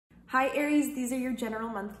Hi Aries, these are your general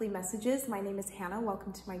monthly messages. My name is Hannah,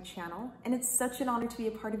 welcome to my channel, and it's such an honor to be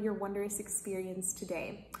a part of your wondrous experience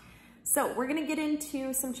today. So we're gonna get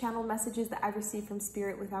into some channeled messages that I've received from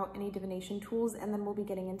Spirit without any divination tools, and then we'll be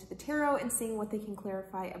getting into the tarot and seeing what they can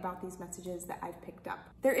clarify about these messages that I've picked up.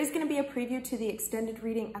 There is gonna be a preview to the extended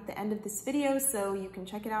reading at the end of this video, so you can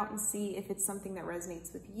check it out and see if it's something that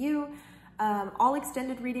resonates with you. All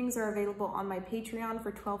extended readings are available on my Patreon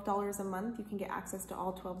for $12 a month. You can get access to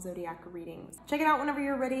all 12 zodiac readings. Check it out whenever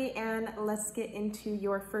you're ready, and let's get into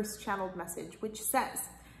your first channeled message, which says,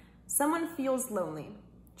 someone feels lonely.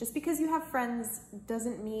 Just because you have friends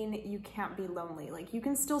doesn't mean you can't be lonely. Like, you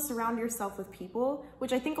can still surround yourself with people,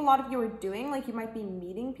 which I think a lot of you are doing. Like, you might be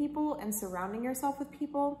meeting people and surrounding yourself with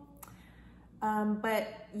people, but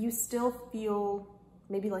you still feel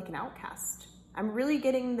maybe like an outcast. I'm really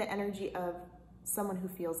getting the energy of someone who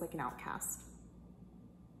feels like an outcast.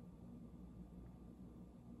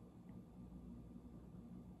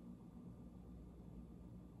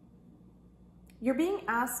 You're being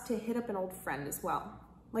asked to hit up an old friend as well.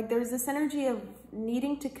 Like, there's this energy of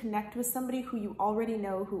needing to connect with somebody who you already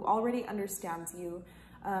know, who already understands you.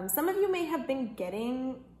 Some of you may have been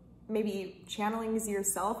getting maybe channelings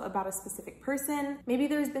yourself about a specific person. Maybe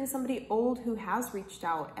there's been somebody old who has reached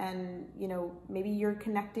out, and you know, maybe you're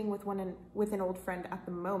connecting with an old friend at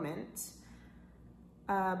the moment.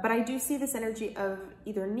 But I do see this energy of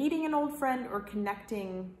either needing an old friend or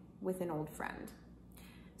connecting with an old friend.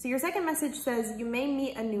 So your second message says you may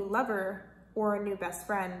meet a new lover or a new best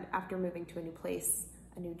friend after moving to a new place,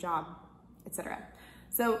 a new job, etc.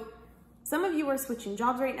 So some of you are switching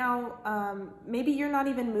jobs right now. Maybe you're not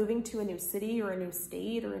even moving to a new city or a new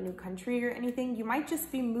state or a new country or anything. You might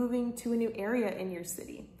just be moving to a new area in your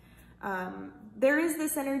city. There is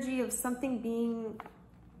this energy of something being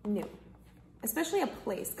new, especially a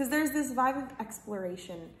place, because there's this vibe of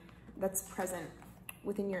exploration that's present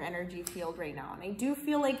within your energy field right now. And I do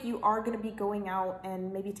feel like you are going to be going out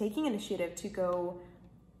and maybe taking initiative to go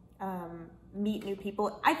meet new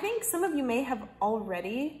people. I think some of you may have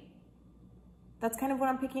already. That's kind of what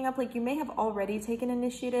I'm picking up. Like, you may have already taken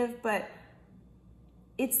initiative, but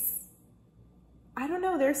I don't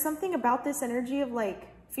know, there's something about this energy of like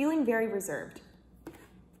feeling very reserved.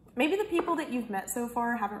 Maybe the people that you've met so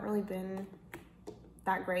far haven't really been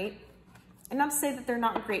that great. And not to say that they're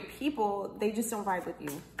not great people, they just don't vibe with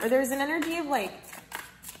you. Or there's an energy of like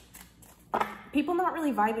people not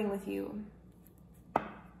really vibing with you.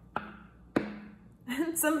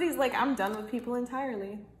 And somebody's like, I'm done with people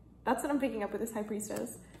entirely. That's what I'm picking up with this High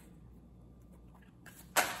Priestess.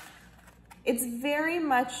 It's very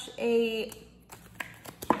much a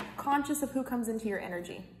conscious of who comes into your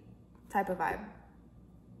energy type of vibe.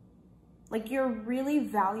 Like, you're really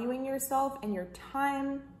valuing yourself and your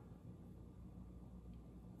time,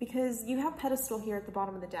 because you have pedestal here at the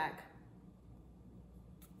bottom of the deck.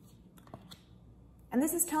 And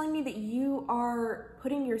this is telling me that you are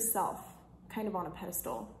putting yourself kind of on a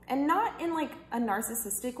pedestal, and not in like a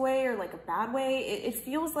narcissistic way or like a bad way. It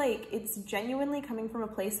feels like it's genuinely coming from a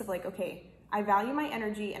place of like, okay, I value my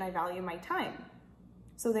energy and I value my time.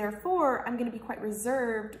 So therefore, I'm going to be quite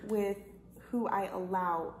reserved with who I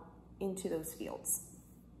allow into those fields.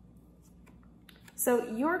 So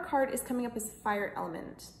your card is coming up as fire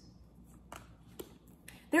element.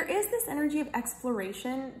 There is this energy of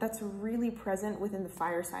exploration that's really present within the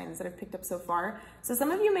fire signs that I've picked up so far. So some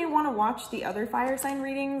of you may want to watch the other fire sign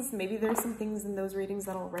readings. Maybe there's some things in those readings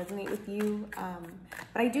that'll resonate with you.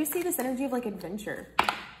 But I do see this energy of like adventure.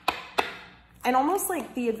 And almost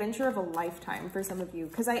like the adventure of a lifetime for some of you.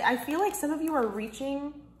 Because I feel like some of you are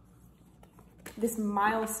reaching this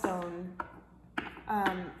milestone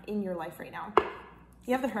in your life right now.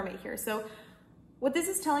 You have the Hermit here. So what this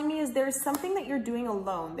is telling me is there's something that you're doing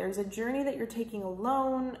alone. There's a journey that you're taking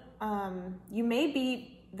alone. You may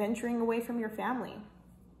be venturing away from your family,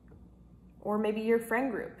 or maybe your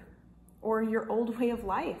friend group, or your old way of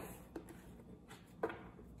life.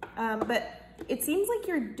 But it seems like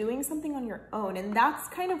you're doing something on your own, and that's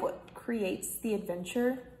kind of what creates the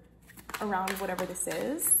adventure around whatever this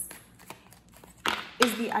is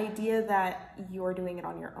the idea that you're doing it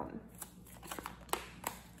on your own.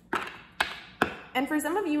 And for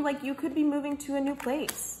some of you, like, you could be moving to a new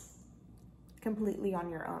place completely on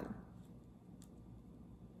your own.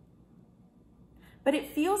 But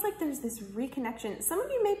it feels like there's this reconnection. Some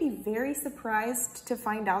of you may be very surprised to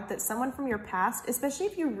find out that someone from your past, especially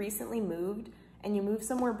if you recently moved and you moved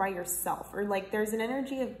somewhere by yourself, or like there's an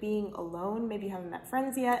energy of being alone. Maybe you haven't met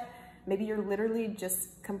friends yet. Maybe you're literally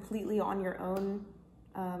just completely on your own.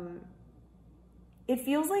 It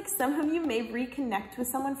feels like some of you may reconnect with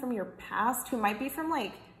someone from your past who might be from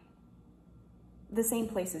like the same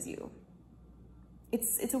place as you.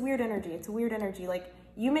 It's a weird energy. It's a weird energy. Like,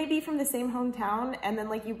 you may be from the same hometown and then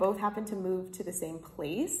like you both happen to move to the same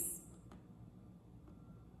place.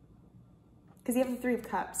 Because you have the Three of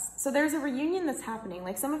Cups. So there's a reunion that's happening.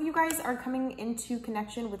 Like, some of you guys are coming into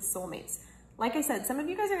connection with soulmates. Like I said, some of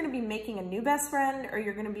you guys are going to be making a new best friend, or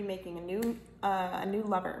you're going to be making a new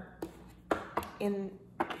lover in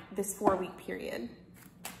this 4-week period.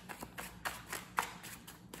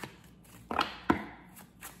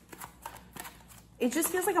 It just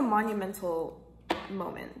feels like a monumental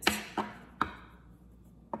moment.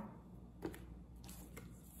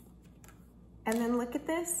 And then look at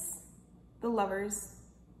this, the Lovers.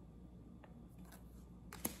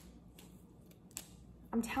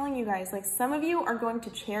 I'm telling you guys, like, some of you are going to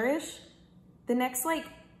cherish the next like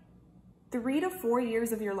 3 to 4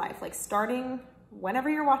 years of your life, like starting whenever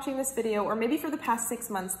you're watching this video, or maybe for the past 6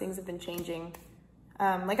 months, things have been changing.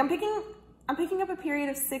 Like I'm picking up a period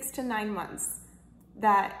of 6 to 9 months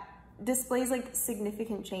that displays like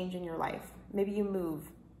significant change in your life. Maybe you move.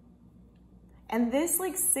 And this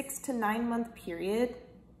like 6 to 9 month period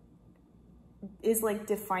is like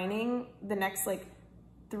defining the next like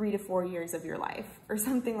 3 to 4 years of your life or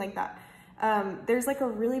something like that. There's like a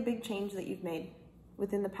really big change that you've made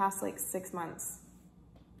within the past like 6 months.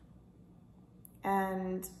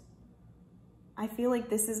 And I feel like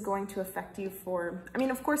this is going to affect you for, I mean,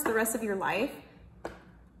 of course, the rest of your life,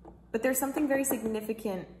 but there's something very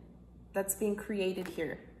significant that's being created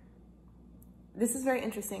here. This is very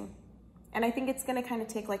interesting. And I think it's going to kind of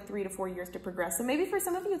take like 3 to 4 years to progress. So maybe for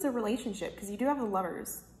some of you, it's a relationship because you do have the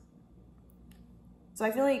Lovers. So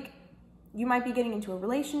I feel like you might be getting into a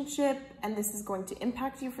relationship and this is going to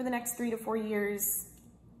impact you for the next 3 to 4 years.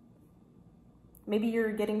 Maybe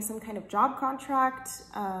you're getting some kind of job contract,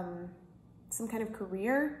 some kind of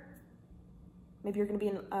career. Maybe you're going to be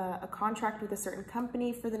in a contract with a certain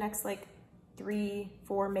company for the next like 3,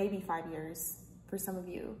 4, maybe 5 years for some of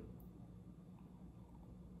you.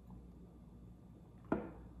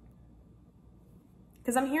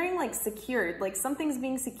 Because I'm hearing like secured, like something's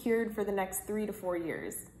being secured for the next 3 to 4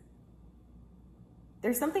 years.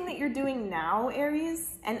 There's something that you're doing now,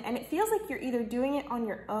 Aries, and it feels like you're either doing it on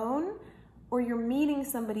your own or you're meeting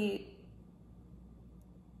somebody.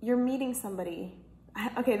 You're meeting somebody.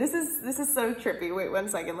 Okay, this is so trippy. Wait 1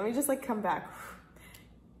 second. Let me just like come back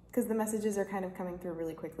because the messages are kind of coming through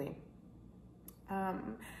really quickly.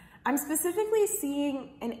 I'm specifically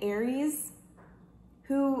seeing an Aries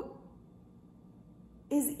who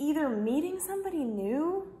is either meeting somebody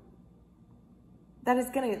new that is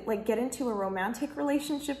gonna like get into a romantic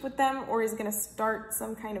relationship with them, or is gonna start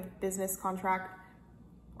some kind of business contract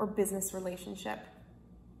or business relationship.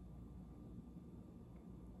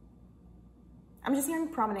 I'm just hearing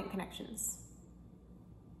prominent connections.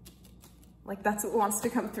 Like that's what wants to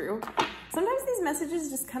come through. Sometimes these messages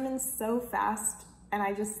just come in so fast, and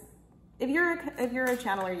I just, if you're a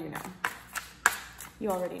channeler, you know. You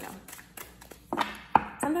already know.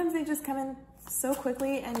 Sometimes they just come in so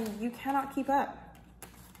quickly and you cannot keep up.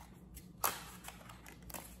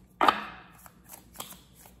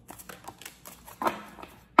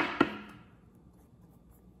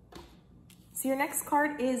 So your next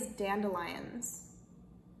card is Dandelions.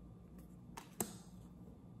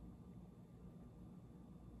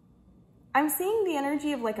 I'm seeing the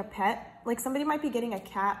energy of like a pet, like somebody might be getting a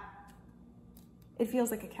cat. It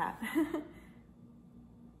feels like a cat.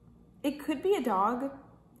 It could be a dog.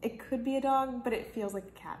 It could be a dog, but it feels like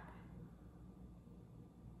a cat.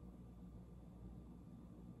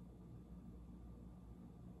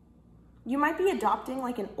 You might be adopting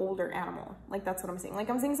like an older animal. Like that's what I'm seeing. Like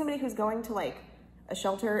I'm seeing somebody who's going to like a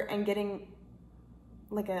shelter and getting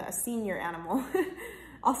like a senior animal.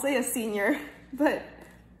 I'll say a senior, but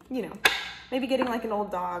you know, maybe getting like an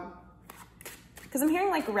old dog. Because I'm hearing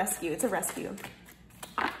like a rescue. It's a rescue.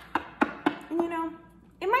 And you know,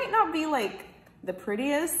 it might not be like the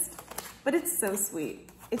prettiest, but it's so sweet.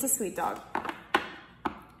 It's a sweet dog.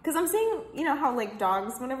 Because I'm seeing, you know how like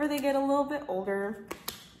dogs, whenever they get a little bit older,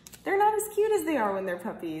 they're not as cute as they are when they're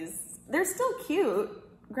puppies. They're still cute,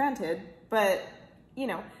 granted, but you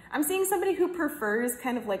know, I'm seeing somebody who prefers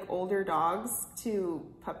kind of like older dogs to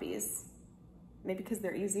puppies. Maybe because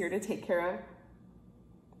they're easier to take care of.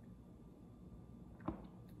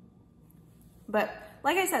 But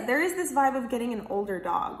like I said, there is this vibe of getting an older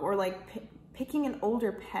dog or like picking an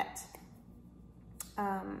older pet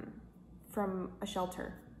from a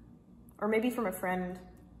shelter or maybe from a friend.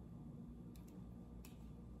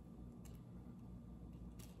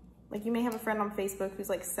 Like you may have a friend on Facebook who's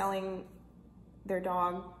like selling their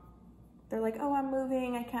dog. They're like, oh, I'm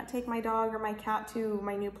moving. I can't take my dog or my cat to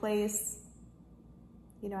my new place.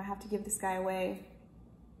 You know, I have to give this guy away.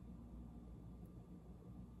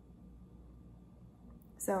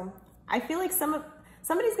 So I feel like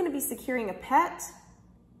somebody's going to be securing a pet,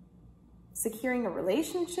 securing a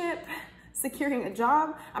relationship, securing a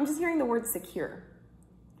job. I'm just hearing the word secure.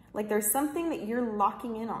 Like there's something that you're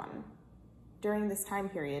locking in on during this time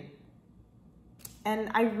period.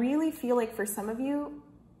 And I really feel like for some of you,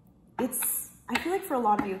 I feel like for a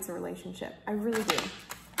lot of you, it's a relationship. I really do.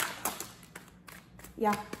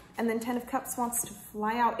 Yeah. And then 10 of Cups wants to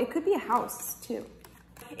fly out. It could be a house too.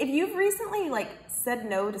 If you've recently like said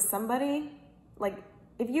no to somebody, like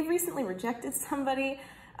if you've recently rejected somebody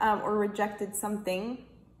or rejected something,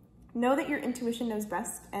 know that your intuition knows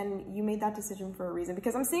best and you made that decision for a reason.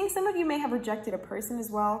 Because I'm seeing some of you may have rejected a person as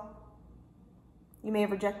well. You may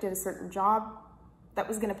have rejected a certain job that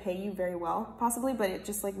was going to pay you very well, possibly, but it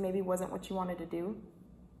just like maybe wasn't what you wanted to do.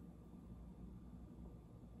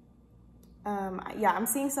 Yeah, I'm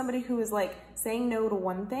seeing somebody who is like saying no to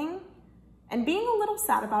one thing and being a little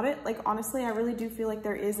sad about it. Like, honestly, I really do feel like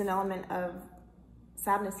there is an element of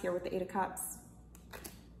sadness here with the 8 of Cups.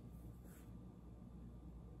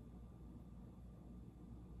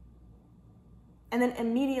 And then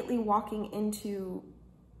immediately walking into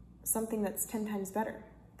something that's 10 times better.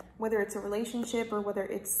 Whether it's a relationship or whether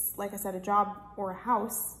it's, like I said, a job or a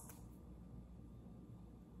house.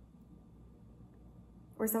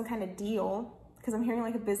 Or some kind of deal, because I'm hearing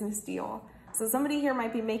like a business deal. So somebody here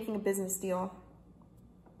might be making a business deal.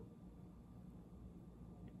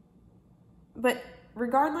 But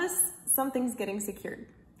regardless, something's getting secured.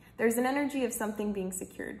 There's an energy of something being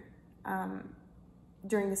secured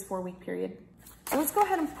during this 4-week period. So let's go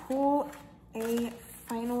ahead and pull a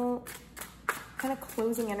final kind of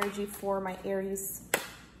closing energy for my Aries.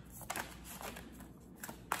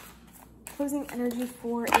 Closing energy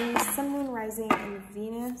for a Sun, Moon, Rising, and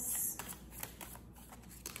Venus.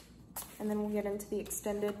 And then we'll get into the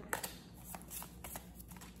extended.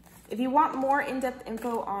 If you want more in-depth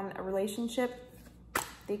info on a relationship,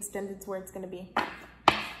 the extended's where it's going to be.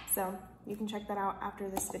 So you can check that out after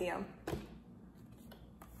this video.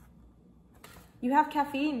 You have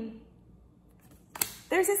caffeine.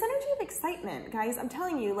 There's this energy of excitement, guys. I'm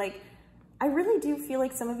telling you, like, I really do feel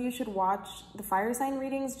like some of you should watch the fire sign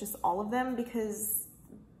readings, just all of them, because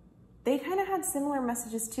they kind of had similar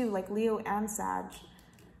messages too, like Leo and Sag.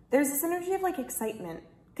 There's this energy of like excitement,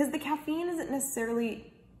 because the caffeine isn't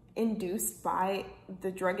necessarily induced by the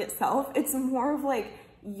drug itself. It's more of like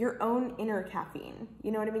your own inner caffeine.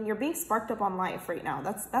 You know what I mean? You're being sparked up on life right now.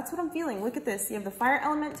 That's what I'm feeling. Look at this. You have the fire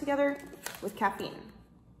element together with caffeine.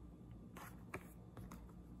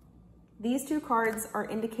 These 2 cards are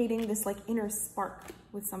indicating this like inner spark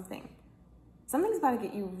with something. Something's about to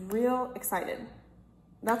get you real excited.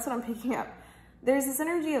 That's what I'm picking up. There's this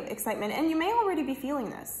energy of excitement, and you may already be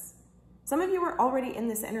feeling this. Some of you are already in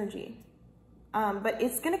this energy, but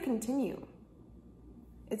it's going to continue.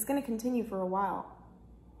 It's going to continue for a while.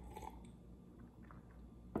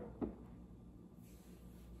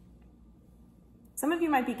 Some of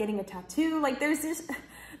you might be getting a tattoo. Like there's this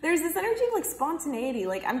energy of like spontaneity.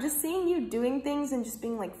 Like I'm just seeing you doing things and just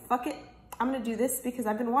being like, fuck it, I'm gonna do this because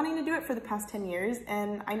I've been wanting to do it for the past 10 years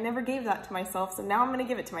and I never gave that to myself. So now I'm gonna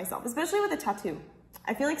give it to myself, especially with a tattoo.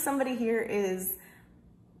 I feel like somebody here is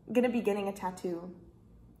gonna be getting a tattoo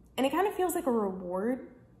and it kind of feels like a reward.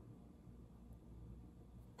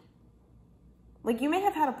 Like you may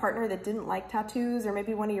have had a partner that didn't like tattoos, or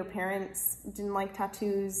maybe one of your parents didn't like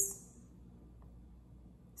tattoos.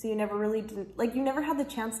 So you never really didn't, like you never had the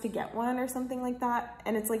chance to get one or something like that.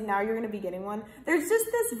 And it's like now you're gonna be getting one. There's just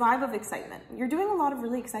this vibe of excitement. You're doing a lot of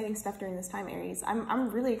really exciting stuff during this time, Aries. I'm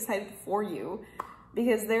really excited for you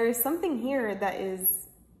because there is something here that is,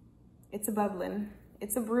 it's a bubbling,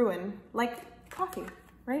 it's a brewing, like coffee,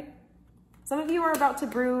 right? Some of you are about to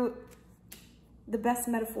brew the best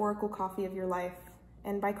metaphorical coffee of your life.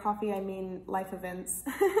 And by coffee, I mean life events.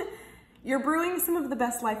 You're brewing some of the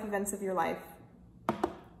best life events of your life.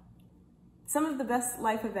 Some of the best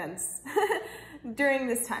life events during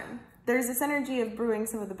this time. There's this energy of brewing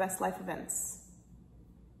some of the best life events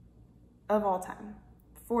of all time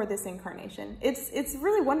for this incarnation. It's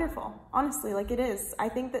really wonderful, honestly, like it is. I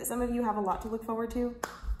think that some of you have a lot to look forward to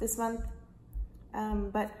this month,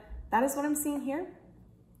 but that is what I'm seeing here.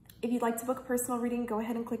 If you'd like to book a personal reading, go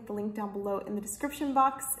ahead and click the link down below in the description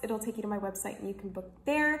box. It'll take you to my website and you can book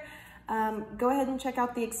there. Go ahead and check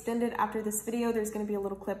out the extended after this video. There's going to be a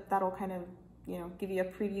little clip that'll kind of, you know, give you a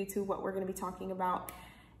preview to what we're going to be talking about.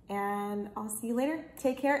 And I'll see you later.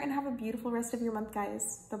 Take care and have a beautiful rest of your month,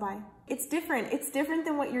 guys. Bye-bye. It's different. It's different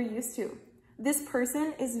than what you're used to. This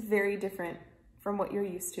person is very different from what you're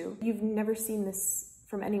used to. You've never seen this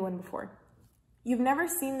from anyone before. You've never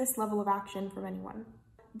seen this level of action from anyone.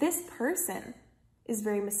 This person is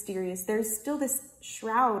very mysterious. There's still this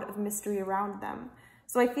shroud of mystery around them.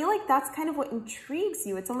 So I feel like that's kind of what intrigues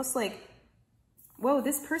you. It's almost like, whoa,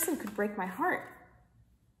 this person could break my heart,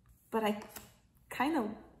 but I kind of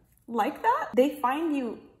like that. They find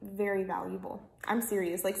you very valuable. I'm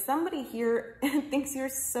serious. Like, somebody here thinks you're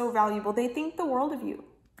so valuable. They think the world of you.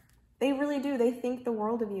 They really do. They think the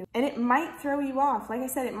world of you. And it might throw you off. Like I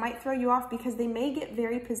said, it might throw you off because they may get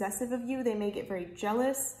very possessive of you. They may get very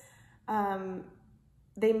jealous.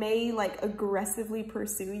 They may like aggressively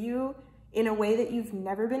pursue you in a way that you've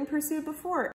never been pursued before.